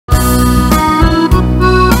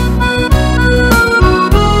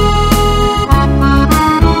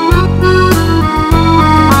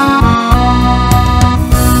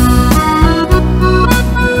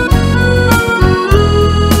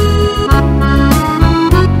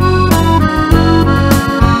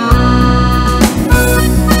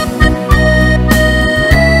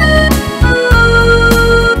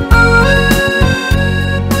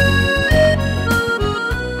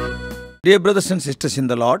Dear brothers and sisters in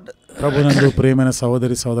the Lord, ప్రభునందు ప్రియమైన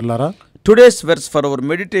సహోదరి సహోదరులారా, today's verse for our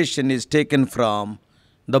meditation is taken from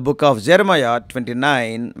the book of Jeremiah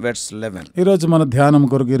 29 verse 11. ఈ రోజు మన ధ్యానం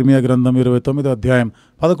కొరకు ఇర్మియా గ్రంథం 29వ అధ్యాయం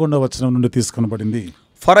 11వ వచనం నుండి తీసుకొనబడింది.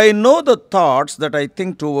 For I know the thoughts that I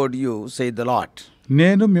think toward you, say the Lord.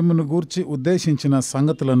 నేను మిమ్మును గూర్చి ఉద్దేశించిన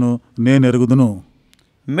సంగతులను నేను ఎరుగుదును.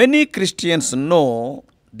 Many Christians know,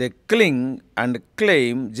 they cling and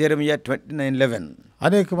claim Jeremiah 29:11.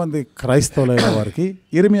 అనేక మంది క్రైస్తవులైన వారికి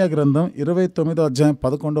ఇర్మియా గ్రంథం 29వ అధ్యాయం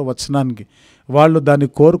 11వ వచనానికి వాళ్ళు దాన్ని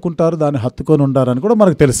కోరుకుంటారు, దాన్ని హత్తుకొని ఉంటారని కూడా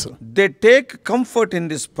మనకు తెలుసు. They take comfort in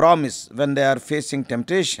this promise when they are facing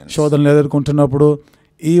temptations. శోధనలు ఎదుర్కొంటున్నప్పుడు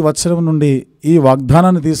ఈ వచనం నుండి ఈ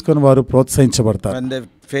వాగ్దానాన్ని తీసుకొని వారు ప్రోత్సహించబడతారు. When they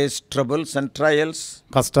face troubles and trials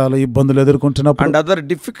కష్టాలు, ఇబ్బందులు ఎదుర్కొంటున్నప్పుడు and other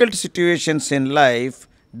difficult situations in life,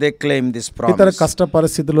 they claim this promise. ఇతర కష్ట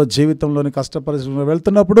పరిస్థితుల్లో, జీవితంలోని కష్ట పరిస్థితుల్లో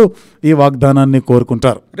వెళ్తున్నప్పుడు ఈ వాగ్దానాన్ని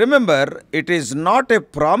కోరుకుంటారు. Remember, it is not a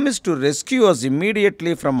promise to rescue us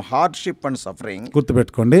immediately from hardship and suffering.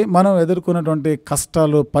 గుర్తుపెట్టుకోండి, మనం ఎదుర్కొన్నటువంటి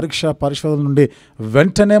కష్టాలు, పరీక్ష పరిశోధన నుండి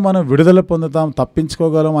వెంటనే మనం విడుదల పొందుతాం,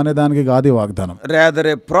 తప్పించుకోగలం అనే దానికి కాదు ఈ వాగ్దానం. Rather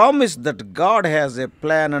a promise that God has a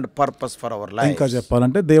plan and purpose for our lives. ఇంకా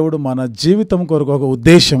చెప్పాలంటే దేవుడు మన జీవితం కొరకు ఒక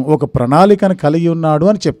ఉద్దేశం, ఒక ప్రణాళికను కలిగి ఉన్నాడు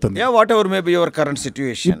అని చెప్తుంది. Yeah, whatever may be your current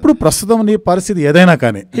situation, ఇప్పుడు ప్రస్తుతం నీ పరిస్థితి ఏదైనా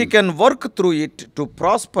కానీ He can work through it to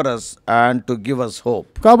prosper us and to give us hope.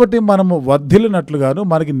 కాబట్టి మనము వర్ధిల్లినట్లుగాను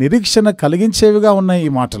మనకి నిరీక్షణ కలిగించేవిగా ఉన్నాయి ఈ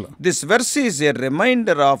మాటలు. This verse is a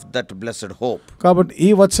reminder of that blessed hope. కాబట్టి ఈ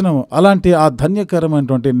వచనం అలాంటి ఆ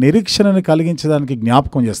ధన్యకరమైనటువంటి నిరీక్షణని కలిగించడానికి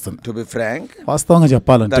జ్ఞాపకం చేస్తుంది. To be frank, వాస్తవంగా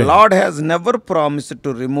చెప్పాలంటే the Lord has never promised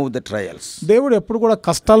to remove the trials. దేవుడు ఎప్పుడు కూడా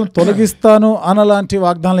కష్టాలను తొలగిస్తాను అనలాంటి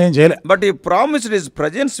వాగ్దానాలు ఏం చేయలే. But He promised His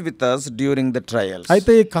presence with us during the trials. అయితే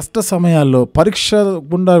ఈ కష్ట సమయాల్లో, పరీక్ష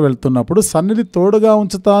గుండా వెళ్తున్నప్పుడు సన్నిధి తోడుగా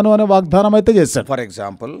ఉంచుతాను అనే వాగ్దానం అయితే చేశాడు. For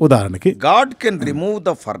example, ఉదాహరణకి God can remove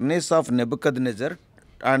the furnace of Nebuchadnezzar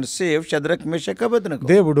and save Shadrach, Meshach, Abednego.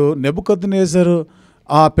 దేవుడు నెబుకద్నెజరు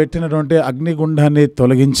ఆ పెట్టినటువంటి అగ్నిగుండాన్ని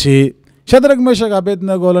తొలగించి Shadrach, Meshach,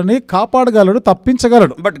 అబేద్నెగోలని కాపాడగలడు,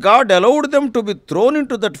 తప్పించగలడు. But God allowed them to be thrown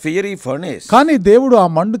into that fiery furnace. కానీ దేవుడు ఆ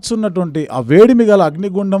మండుచున్నటువంటి ఆ వేడిమి గల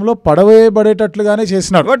అగ్నిగుండంలో పడవేయబడేటట్లుగానే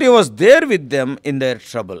చేసినాడు. But He was there with them in their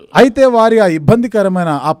trouble. అయితే వారి ఆ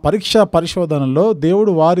ఇబ్బందికరమైన ఆ పరీక్ష పరిశోధనలో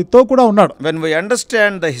దేవుడు వారితో కూడా ఉన్నాడు. When we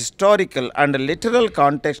understand the historical and literal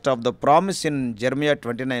context of the promise in Jeremiah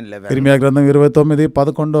 29:11, ఇర్మియా గ్రంథం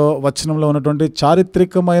 29:11 వచనంలో ఉన్నటువంటి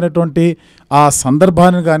చారిత్రకమైనటువంటి ఆ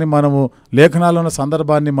సందర్భాన్ని కానీ మనము లేఖనాల్లో ఉన్న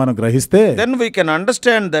సందర్భాన్ని మనం గ్రహిస్తే then we can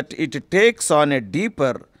understand that it takes on a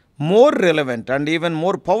deeper, more relevant and even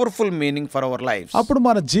more powerful meaning for our lives. అప్పుడు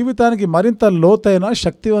మన జీవితానికి మరింత లోతైన,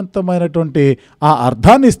 శక్తివంతమైనటువంటి ఆ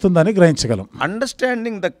అర్థాన్ని ఇస్తుందని గ్రహించగలం.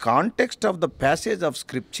 Understanding the context of the passage of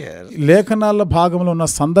scripture, లేఖనాల భాగంలో ఉన్న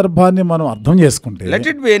సందర్భాన్ని మనం అర్థం చేసుకుంటే,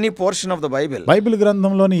 let it be any portion of the Bible, Bible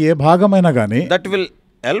గ్రంథంలోని ఏ భాగమైనా కానీ that will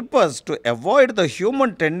help us to avoid the human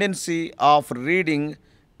tendency of reading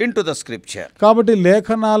into the scripture. కాబట్టి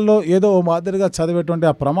లేఖనాల్లో ఏదో ఓ మాదిరిగా చదివేటువంటి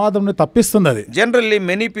ఆ ప్రమాదంని తప్పిస్తుంది అది. Generally,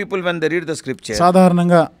 many people when they read the scripture,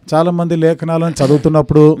 సాధారణంగా చాలా మంది లేఖనాలను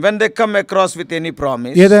చదువుతున్నప్పుడు when they come across with any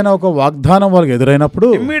promise, ఏదైనా ఒక వాగ్దానం వాళ్ళకి ఎదురైనప్పుడు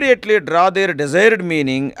immediately draw their desired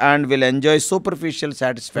meaning and will enjoy superficial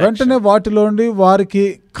satisfaction. వెంటనే వాటిలోండి వారికి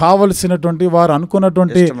కావలసినటువంటి, వారు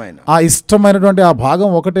అనుకున్నటువంటి ఆ ఇష్టమైనటువంటి ఆ భాగం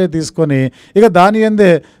ఒకటే తీసుకొని ఇక దాని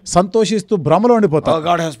యందే సంతోషిస్తూ భ్రమలో ఉండిపోతారు. Oh,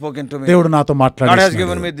 God has spoken to me. దేవుడు నాతో God has మాట్లాడాడు,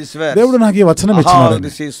 given me this verse. దేవుడు నాకు ఈ వచనం ఇచ్చినాడు.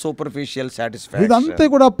 This is superficial satisfaction. ఇదంతా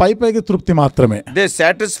కూడా పైకి తృప్తి మాత్రమే. They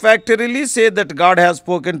satisfactorily say that God has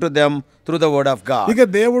spoken to them through the word of God. ఇక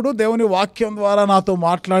దేవుని వాక్యం ద్వారా నాతో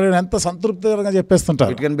మాట్లాడాడు ఎంత సంతృప్తికరంగా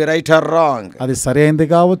చెప్పేస్తుంటారు. It can be right or wrong. అది సరైనది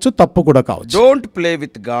కావచ్చు, తప్పు కూడా కావచ్చు. Don't play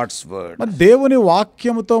with God's word. మరి దేవుని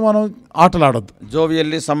వాక్యముతో మనం ఆటలాడొద్దు.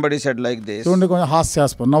 Jovially somebody said like this. చూడండి, కొంచెం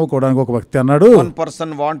హాస్యాస్పదం, నవ్వుకోవడానికి ఒక వ్యక్తి అన్నాడు. One person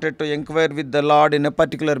wanted to inquire with the Lord in a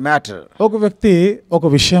particular matter. ఒక వ్యక్తి ఒక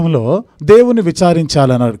విషయంలో దేవుని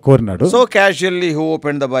విచారించాలని కోరినాడు. So casually he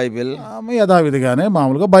opened the Bible. యథావిధిగానే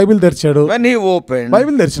మామూలుగా బైబిల్ తెరిచాడు. When he opened,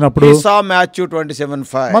 బైబిల్ తెరిచినప్పుడు he saw Matthew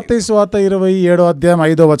 27:5. మత్తయి సువార్త 27వ అధ్యాయం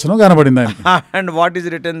 5వ వచనం కనబడింది ఆయనకి. And what is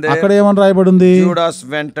written there? అక్కడ ఏమని రాయబడింది? Judas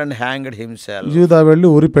went and hanged himself. యూదా వెళ్ళి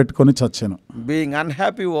ఉరి పెట్టుకొని చచ్చాను. Being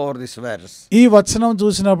unhappy over this verse. ఈ వచనం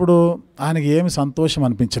చూసినప్పుడు ఆయనకి ఏమి సంతోషం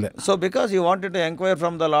అనిపించలే. So because he wanted to inquire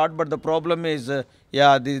from the Lord, but the problem is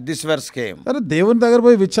Yeah, this verse came. సరే దేవుని దగ్గర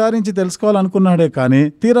పోయి విచారించి తెలుసుకోవాలనుకున్నాడే కానీ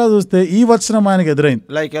తీరా చూస్తే ఈ వచనం ఆయనకు ఎదురైంది.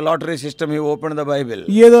 Like a lottery system, he opened the Bible.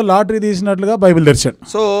 ఏదో లాటరీ తీసినట్లుగా బైబిల్ తెరిచాడు.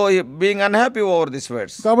 So, being unhappy over this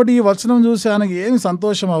verse, కాబట్టి ఈ వచనం చూసి ఆయనకి ఏమి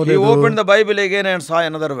సంతోషం he అవ్వలేదు. opened the Bible again and saw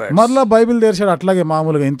another verse. మరలా బైబిల్ తెరిచాడు అట్లాగే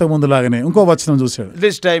మామూలుగా ఇంత ముందు లాగానే ఇంకో వచనం చూశాడు.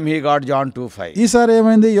 This time he got John 2:5. ఈసారి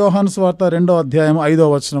ఏమైంది? యోహాను సువార్త 2వ అధ్యాయం 5వ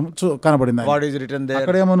వచనం కనబడింది. What is written there?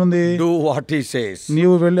 అక్కడ ఏమనుంది? Do what he says.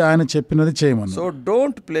 నీవు వెళ్ళి ఆయన చెప్పినది చేయమను. So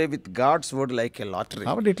don't play with God's word like a lottery.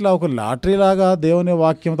 కాబట్టి ఇట్లా ఒక లాటరీ లాగా దేవుని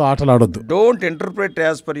వాక్యంతో ఆటలాడొద్దు. Don't interpret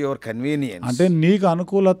as per your convenience. అంటే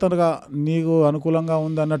నీకు అనుకూలంగా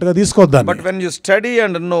ఉంది అన్నట్టుగా తీసుకోవద్దాన్ని. But when you study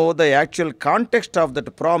and know the actual context of that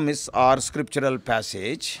promise or scriptural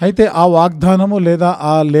passage, అయితే ఆ వాగ్దానము లేదా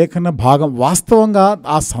ఆ లేఖన భాగం వాస్తవంగా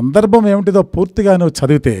ఆ సందర్భం ఏమిటిదో పూర్తిగా నువ్వు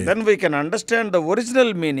చదివితే then we can understand the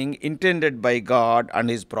original meaning intended by God and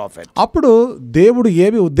his prophet. అప్పుడు దేవుడు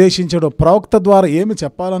ఏమి ఉద్దేశించాడో, ప్రవక్త ద్వారా ఏమి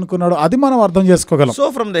చెప్పాలనుకున్నాడో అది మనం అర్థం చేసుకోగలం. So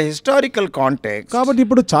from the historical context, కాబట్టి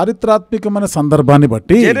ఇప్పుడు చారిత్రాత్మకమైన సందర్భాన్ని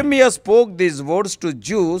బట్టి Jeremiah spoke these words to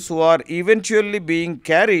Jews who are eventually being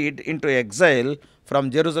carried into exile from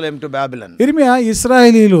Jerusalem to Babylon. ఇర్మియా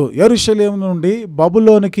ఇశ్రాయేలీయులు యెరూషలేము నుండి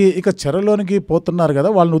బబులోనికి ఇక చెరలోనికి పోతున్నారు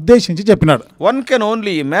కదా, వాళ్ళని ఉద్దేశించి చెప్పినాడు. One can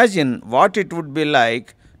only imagine what it would be like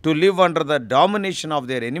to live under the domination of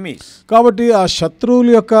their enemies. కాబట్టి ఆ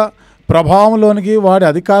శత్రువుల యొక్క ప్రభావంలోనికి వాడి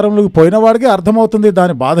అధికారంలోకి పోయిన వాడికి అర్థమవుతుంది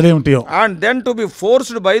దాని బాధలేమిటియో. And then to be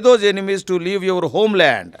forced by those enemies to leave your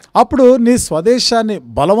homeland. అప్పుడు నీ స్వదేశాన్ని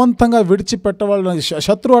బలవంతంగా విడిచిపెట్టవాళ్ళని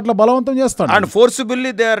శత్రువు అట్లా బలవంతం చేస్తాడు. And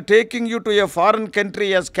forcibly they are taking you to a foreign country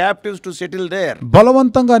as captives to settle there.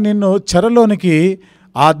 బలవంతంగా నిన్ను చెరలోనికి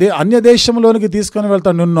అన్య దేశంలోనికి తీసుకొని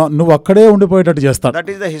వెళ్తాడు. నువ్వు అక్కడే ఉండిపోయేటట్టు చేస్తాడు. That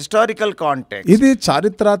is the historical context. ఇది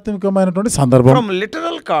చారిత్రాత్మకమైనటువంటి సందర్భం. From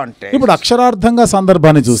literal context, ఇప్పుడు అక్షరార్థంగా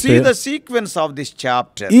సందర్భాన్ని చూస్తే see the sequence of this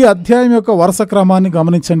chapter. ఈ అధ్యాయం యొక్క వరుస క్రమాన్ని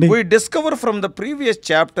గమనించండి. We discover from the previous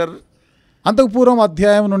chapter అంతకు పూర్వం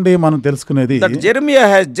అధ్యాయం నుండి మనం తెలుసుకునేది that Jeremiah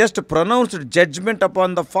has just pronounced judgment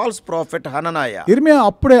upon the false prophet Hananiah. ఇర్మియా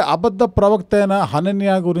అప్పుడే అబద్ధ ప్రవక్త అయిన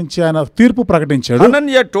హనన్యా గురించి ఆయన తీర్పు ప్రకటించాడు.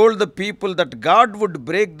 Hananiah told the people that God would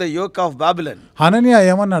break the yoke of Babylon. హనన్యా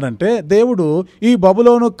ఏమన్నాడంటే దేవుడు ఈ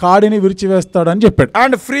బబులోను కాడిని విరిచివేస్తాడని చెప్పాడు.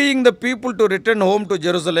 And freeing the people to return home to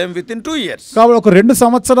Jerusalem within 2 years. కాబట్టి ఒక 2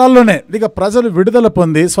 సంవత్సరాల్లోనే ఇక ప్రజలు విడుదల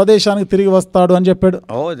పొంది స్వదేశానికి తిరిగి వస్తాడు అని చెప్పాడు.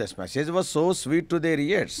 Oh, this message was so sweet to their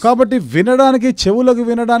ears. కాబట్టి చెవులకు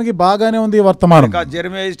వినడానికి బాగానే ఉంది ఈ వర్తమానం. Because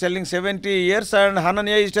Jeremiah is telling 70 years and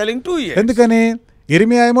Hananiah is telling 2 years. ఎందుకని?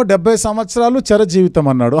 ఇర్మియా ఏమో 70 సంవత్సరాలు చెర జీవితం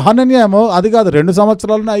అన్నాడు, హనన్యా ఏమో అది కాదు 2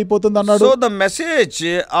 సంవత్సరాలనే అయిపోతుంది అన్నాడు. So the message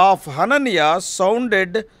of Hananiah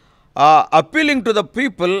sounded appealing to the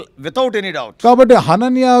people without any doubt. కాబట్టి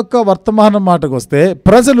హనన్యా యొక్క వర్తమానం మాటకు వస్తే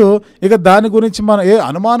ప్రజలు ఇక దాని గురించి మన ఏ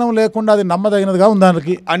అనుమానం లేకుండా అది నమ్మదగినదిగా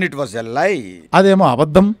ఉందానికి. And it was a lie. అదేమో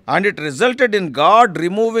అబద్ధం. And it resulted in God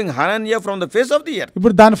removing Hananiah from the face of the earth.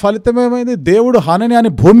 ఇప్పుడు దాని ఫలితం ఏమైంది? దేవుడు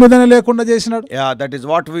హనన్యాని భూమి మీదనే లేకుండా చేసినాడు. Yeah, that is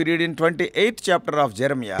what we read in 28th chapter of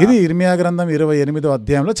Jeremiah. ఇది ఇర్మియా గ్రంథం 28వ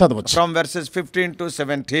అధ్యాయంలో చదవచ్చు. From verses 15 to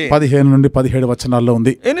 17. 15 నుండి 17 వచనాల్లో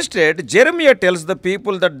ఉంది. Instead, Jeremiah tells the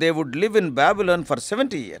people that they would live in Babylon for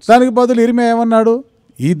 70 years. దానికి బదులు ఇర్మియా ఏమన్నాడు?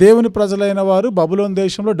 ఈ దేవుని ప్రజలైన వారు బబులోను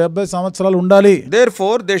దేశంలో 70 సంవత్సరాలు ఉండాలి.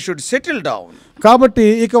 Therefore, they should settle down. కాబట్టి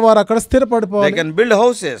ఇక వారు అక్కడ స్థిరపడిపోవాలి. They can build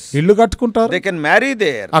houses. ఇల్లు కట్టుకుంటారు. They can marry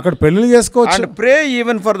there. అక్కడ పెళ్లిళ్ళు చేసుకోవచ్చు. And pray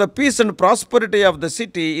even for the peace and prosperity of the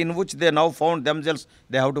city in which they now found themselves.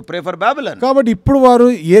 They have to pray for Babylon. కాబట్టి ఇప్పుడు వారు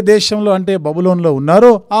ఏ దేశంలో అంటే బబులోనులో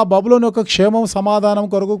ఉన్నారో ఆ బబులోను యొక్క క్షేమం సమాధానం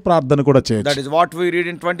కొరకు ప్రార్థన కూడా చేయొచ్చు. That is what we read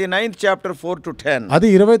in 29th chapter 4 to 10. అది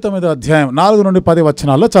 29వ అధ్యాయం 4 నుండి 10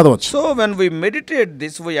 వచనాల్లో చదవచ్చు. So when we meditate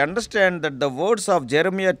this, we understand that the words of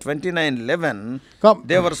Jeremiah 29:11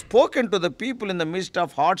 they were spoken to the people in the midst of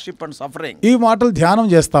hardship and suffering. ఈ మాటలు ధ్యానం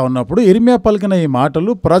చేస్తా ఉన్నప్పుడు ఇర్మియా పలికిన ఈ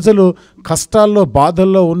మాటలు ప్రజలు కష్టాల్లో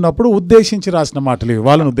బాధల్లో ఉన్నప్పుడు ఉద్దేశించి రాసిన మాటలు,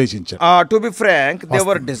 వాళ్ళని ఉద్దేశించారు. To be frank, they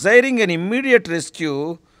were desiring an immediate rescue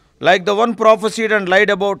like the one prophesied and lied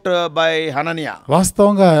about by Hananiah.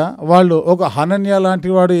 వాస్తవంగా వాళ్ళు ఒక హనన్యా లాంటి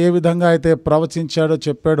వాడు ఏ విధంగా అయితే ప్రవచించాడో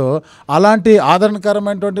చెప్పాడో అలాంటి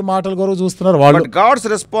ఆదరణకరమైనటువంటి మాటలు కొరకు చూస్తున్నారు వాళ్ళు. But God's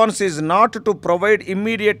response is not to provide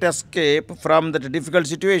immediate escape from that difficult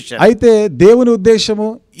situation. అయితే దేవుని ఉద్దేశము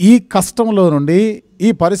ఈ కష్టంలో నుండి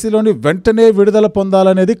ఈ పరిస్థితిలోని వెంటనే విడుదల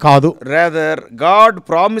పొందాలనేది కాదు. Rather, God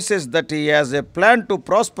promises that he has a plan to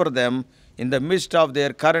prosper them in the midst of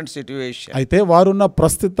their current situation. అయితే వారున్న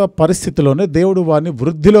ప్రస్తుత పరిస్థితిలోనే దేవుడు వారిని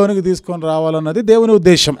వృద్ధిలోనికి తీసుకొని రావాలన్నది దేవుని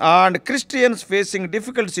ఉద్దేశం. And Christians facing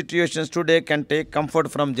difficult situations today can take comfort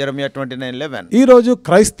from Jeremiah 29:11. ఈ రోజు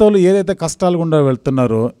క్రైస్తవులు ఏదైతే కష్టాలు గుండా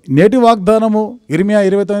వెళ్తున్నారో నేటి వాగ్దానము ఇర్మియా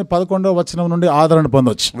 29:11 వచనం నుండి ఆదరణ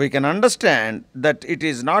పొందొచ్చు. We can understand that it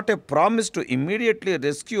is not a promise to immediately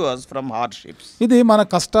rescue us from hardships. ఇది మన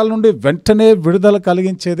కష్టాల నుండి వెంటనే విడుదల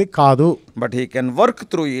కలిగించేది కాదు. But he can work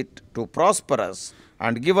through it to prosper us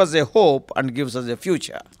and give us a hope and gives us a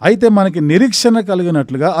future. అయితే మనకి నిరీక్షణ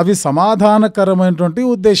కలిగినట్లుగా అవి సమాధానకరమైనటువంటి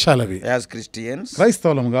ఉద్దేశాలు అవి. As Christians,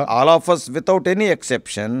 క్రైస్తవులుగా all of us without any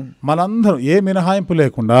exception, మనందరం ఏ మినహాయింపు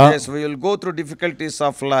లేకుండా yes, we will go through difficulties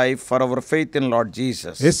of life for our faith in Lord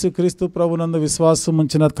Jesus. యేసుక్రీస్తు ప్రభునందు విశ్వాసం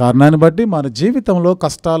ఉంచిన కారణాన్ని బట్టి మన జీవితంలో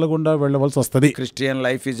కష్టాల గుండా వెళ్ళవలసి వస్తది. Christian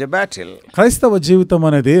life is a battle. క్రైస్తవ జీవితం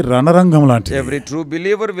అనేది రణరంగం లాంటిది. Every true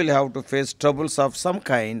believer will have to face troubles of some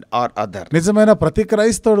kind or other. నిజమైన ప్రతి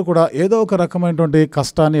క్రైస్తవుడు కూడా ఏదో ఒక రకమైనటువంటి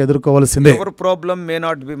కష్టాన్ని ఎదుర్కోవాల్సిందే. Your problem may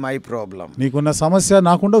not be my problem. నీకున్న సమస్య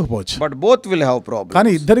నాకు ఉండకపోవచ్చు. But both will have problems.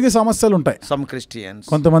 కానీ ఇద్దరికి సమస్యలు ఉంటాయి. Some Christians,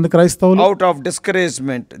 కొంతమంది క్రైస్తవులు out of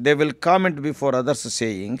discouragement, they will comment before others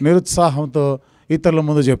saying, నిరుత్సాహంతో ఇతరుల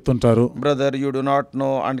ముందు చెప్తుంటారు, brother, you do not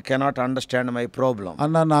know and cannot understand my problem.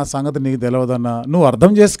 అన్న నా సంగతి నీకు తెలియదన్నా, నువ్వు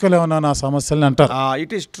అర్థం చేసుకోలేవన్నా నా సమస్యల్ని అంటారు.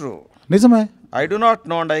 It is true. నిజమే. I do not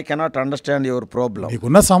know and I cannot understand your problem.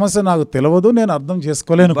 నీకున్న సమస్య నాకు తెలియదు, నేను అర్థం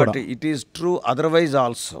చేసుకోలేను కూడా. But it is true otherwise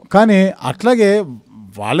also. కానీ అట్లాగే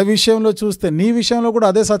వాళ్ళ విషయంలో చూస్తే నీ విషయంలో కూడా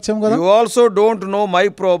అదే సత్యం కదా. You also don't know my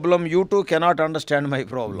problem, you too cannot understand my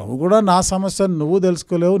problem. నువ్వు కూడా నా సమస్య నువ్వు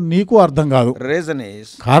తెలుసుకోలేవు, నీకు అర్థం కాదు. Reason is,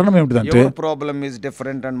 కారణం ఏమిటంటే your problem is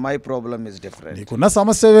different and my problem is different. నీకున్న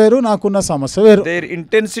సమస్య వేరు, నాకున్న సమస్య వేరు. Their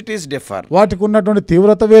intensities differ. వాటికి ఉన్నటువంటి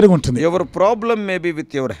తీవ్రత వేరుగా ఉంటుంది. Your problem may be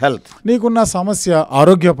with your health. నీకున్న సమస్య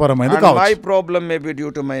ఆరోగ్యపరమైనది కావచ్చు. My problem may be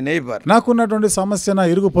due to my neighbor. నాకున్నటువంటి సమస్య నా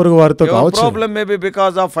ఇరుగు పొరుగు వారితో కావచ్చు. Your problem may be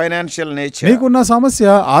because of financial nature. నీకున్న సమస్య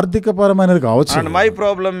ఆర్థిక పరమైనది కావచ్చు. And my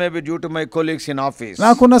problem may be due to my colleagues in office.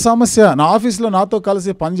 నాకున్న సమస్య నా ఆఫీసులో నాతో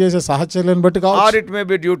కలిసి పనిచేసే సహచరులను బట్టి కావచ్చు. Or it may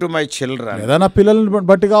be due to my children. లేదా నా పిల్లలను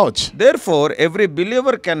బట్టి కావచ్చు. Therefore, every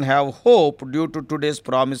believer can have hope due to today's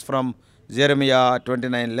promise from Jeremiah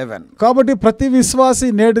 29:11. కాబట్టి ప్రతి విశ్వాసి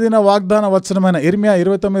నేటి దిన వాగ్దాన వచనమైన ఇర్మియా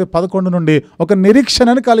 29:11 నుండి ఒక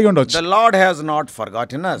నిరీక్షణను కలిగి ఉండొచ్చు. The Lord has not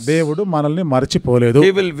forgotten us. దేవుడు మనల్ని మర్చిపోలేదు.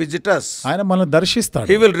 He will visit us. ఆయన మనల్ని దర్శిస్తాడు.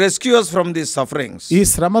 He will rescue us from these sufferings. ఈ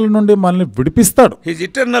శ్రమల నుండి మనల్ని విడిపిస్తాడు. His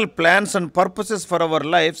eternal plans and purposes for our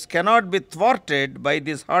lives cannot be thwarted by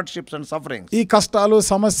these hardships and sufferings. ఈ కష్టాలు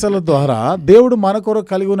సమస్యల ద్వారా దేవుడు మన కొరకు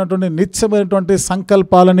కలిగి ఉన్నటువంటి నిత్యమైనటువంటి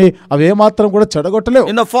సంకల్పాలని అవి ఏమాత్రం కూడా చెడగొట్టలేవు.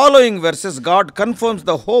 In the following verses, God confirms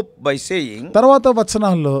the hope by saying, తర్వాత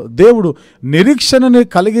వచనాల్లో దేవుడు నిరీక్షణని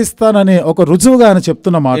కలిగిస్తానని ఒక రుజువుగా ఆయన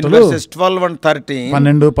చెప్తున్న in మాటలు verses 12 and 13,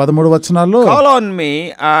 12-13 వచనాల్లో, call on me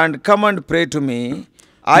and come and pray to me.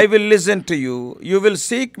 I will listen to you. You will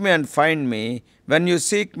seek me and find me when you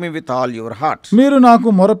seek me with all your heart. మీరు నాకు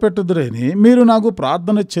మొరపెట్టుదురని, మీరు నాకు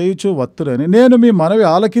ప్రార్థన చేయుచు వత్తురని నేను మీ మనవి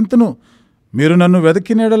ఆలకింతును. మీరు నన్ను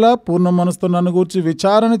వెతికినెడలా పూర్ణ మనసుతో నన్ను గూర్చి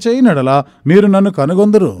విచారణ చేయనెడలా మీరు నన్ను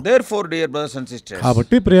కనుగొందురు. Therefore, dear brothers and sisters,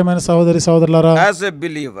 కాబట్టి ప్రియమైన సహోదరి సహోదరులారా, as a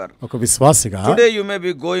believer, ఒక విశ్వాసిగా today you may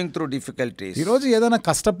be going through difficulties. ఈ రోజు ఏదైనా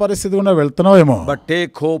కష్ట పరిస్థితి గుండా వెళ్తున్నావేమో, but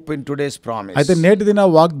take hope in today's promise. అయితే నేటి దిన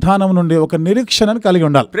వాగ్దానం నుండి ఒక నిరీక్షణను కలిగి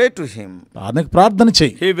ఉండాలి. Pray to him. ఆయనకు ప్రార్థన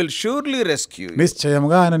చెయ్యి. He will surely rescue you.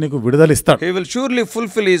 నిశ్చయంగా ఆయన నీకు విడుదలిస్తాడు. He will surely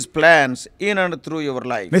fulfill his plans in and through your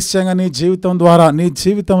life. నిశ్చయంగా నీ జీవితం ద్వారా నీ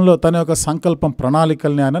జీవితంలో తన యొక్క సంకల్పం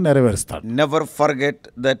ప్రణాళికల్ని ఆయన నెరవేరుస్తాడు. Never forget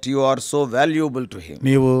that you are so valuable to him.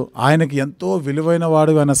 నీవు ఆయనకి ఎంతో విలువైన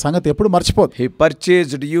వాడు అన్న సంగతి ఎప్పుడు మర్చిపోదు. He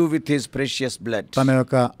purchased you with his precious blood. తన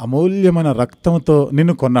యొక్క అమూల్యమైన రక్తంతో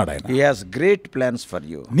నిన్ను కొన్నాడు ఆయన. He has great plans for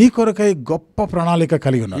you. నీ కొరకై గొప్ప ప్రణాళిక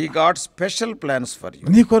కలిగి ఉన్నాడు. He got special plans for you.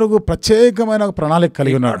 నీ కొరకు ప్రత్యేకమైన ప్రణాళిక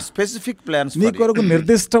కలిగి He ఉన్నాడు. got specific plans నీ for you. కొరకు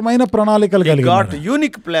నిర్దిష్టమైన ప్రణాళికలు He కలిగి got ఉన్నాడు.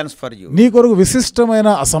 unique plans for you. నీ కొరకు విశిష్టమైన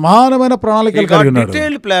అసమానమైన He ప్రణాళికలు got కలిగి ఉన్నాడు.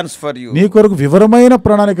 detailed plans for you. నీ కొరకు వివరమైన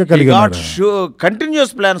ప్రణాళిక He కలిగి got ఉన్నాడు.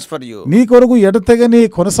 continuous plans for you. నీ కొరకు ఎడతెగని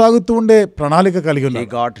కొనసాగుతూ ఉండే ప్రణాళిక కలిగి He ఉన్నాడు.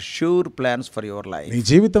 got sure plans for your life. నీ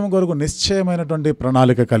జీవితం కొరకు నిశ్చయమైనటువంటి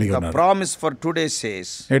ప్రణాళిక కలిగి The ఉన్నాడు. promise for today says,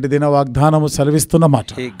 నేటి దిన వాగ్దానము సెలవిస్తున్న మాట,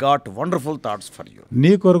 He got wonderful thoughts for you.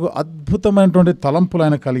 నీ కొరకు అద్భుతమైనటువంటి తలంపులు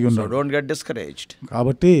ఆయన కలిగి So ఉన్నాడు. don't get discouraged.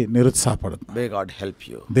 కాబట్టి నిరుత్సాహపడదు. May God help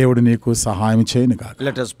you. దేవుడు నీకు సహాయం చేయను కాక.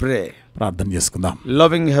 Let us pray. ప్రార్థన చేసుకుందాం.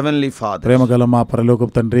 Loving Heavenly Father, ప్రేమగల మా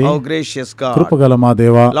పరలోకపు తండ్రి, how gracious God, కృపగల మా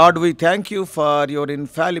దేవా, Lord, we thank you for your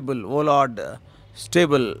infallible, oh Lord,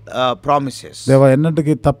 stable promises. దేవా,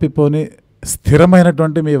 ఎన్నటికీ తప్పిపోని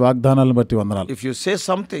స్థిరమైనటువంటి మీ వాగ్దానాలను బట్టి వందనాలు. If you say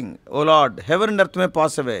something, oh Lord, heaven and earth may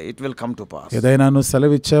pass away, it will come to pass. ఏదైనా నువ్వు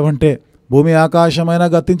సెలవిచ్చావంటే భూమి ఆకాశమైనా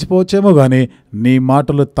గతించిపోవచ్చేమో గాని నీ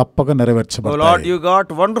మాటలు తప్పక Oh Lord, నెరవేర్చబడతాయి. you got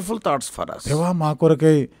wonderful thoughts for us. దేవా మా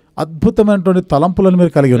కొరకై అద్భుతమైనటువంటి తలంపులను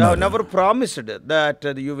మీరు కలిగి You have ఉన్నారు. never promised that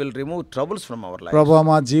you will remove troubles from our life. ప్రభువా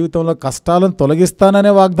మా జీవితంలో కష్టాలను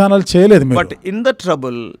తొలగిస్తాననే వాగ్దానాలు చేయలేదు మీరు. But in the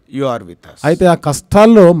trouble, you are with us. అయితే ఆ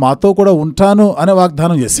కష్టాల్లో మాతో కూడా ఉంటాను అనే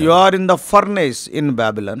వాగ్దానం You చేశారు. are in the furnace in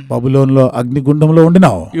Babylon. బబులోనులో అగ్నిగుండంలో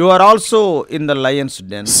ఉండినావు. You are also in the lion's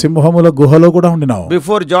den. సింహముల గుహలో కూడా ఉండినావు.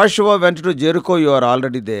 Before Joshua went to Jericho, you are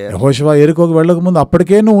already there. యెహోషువ ఎరికోకు వెళ్ళక ముందు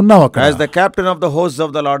అప్పటికే నువ్వు ఉన్నావు అక్కడ. As the captain of the hosts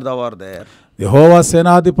of the Lord, thou art there. యెహోవా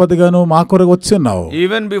సేనాధిపతిగాను మా కొరకు వచ్చి ఉన్నావు.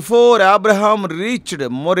 Even before Abraham reached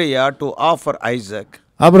Moriah to offer Isaac,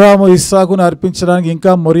 Abraham ఇస్సాకును అర్పించడానికి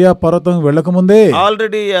ఇంకా మొరియా పర్వతం వెళ్ళకముందే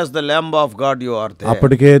already as the Lamb of God, you are there.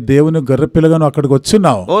 అప్పటికే దేవుని గొర్రెపిల్లగాను అక్కడికి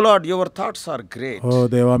వచ్చున్నావు. Oh Lord, your thoughts are great. ఓ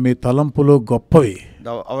దేవా మీ తలంపులు గొప్పవి.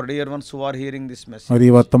 Our dear ones who are hearing this message, మరి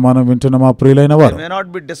ఈ వర్తమానం వింటున్న మా ప్రియులైన they వారు may not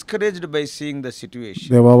be discouraged by seeing the situation.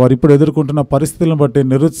 దేవా వారు ఇప్పుడు ఎదుర్కొంటున్న పరిస్థితులను బట్టి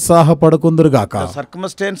నిరుత్సాహపడకుందురుగాక. The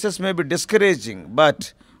circumstances may be discouraging, but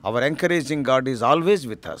our encouraging God is always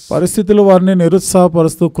with us. పరిస్థితులు వారిని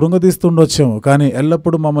నిరుత్సాహపరుస్తూ కృంగదీస్తుండొచ్చేమో కానీ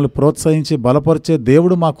ఎల్లప్పుడూ మమ్మల్ని ప్రోత్సహించి బలపరిచే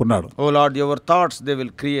దేవుడు మాకున్నాడు. Oh Lord, your thoughts, they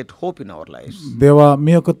will create hope in our lives. దేవా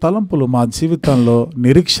మీ యొక్క తలంపులు మా జీవితంలో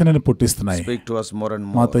నిరీక్షణని పుట్టిస్తున్నాయి. Speak to us more and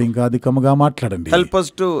more. మాతో ఇంకా అధికముగా మాట్లాడండి. Help us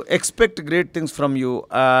to expect great things from you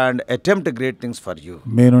and attempt great things for you.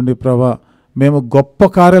 మీ నుండి ప్రభా మేము గొప్ప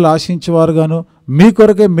కార్యాలు ఆశించేవారుగాను మీ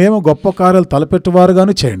కొరకే మేము గొప్ప కార్యాలు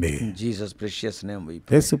తలపెట్టువారుగాను చేయండి. In Jesus' precious name we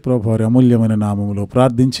pray. యేసు ప్రభు వారి అమూల్యమైన నామములో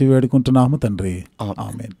ప్రార్థించి వేడుకుంటున్నాము తండ్రి.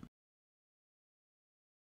 ఆమేన్.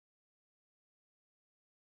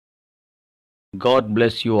 God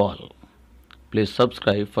bless you all. Please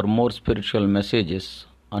subscribe for more spiritual messages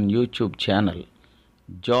on YouTube channel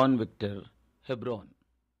John Victor Hebron.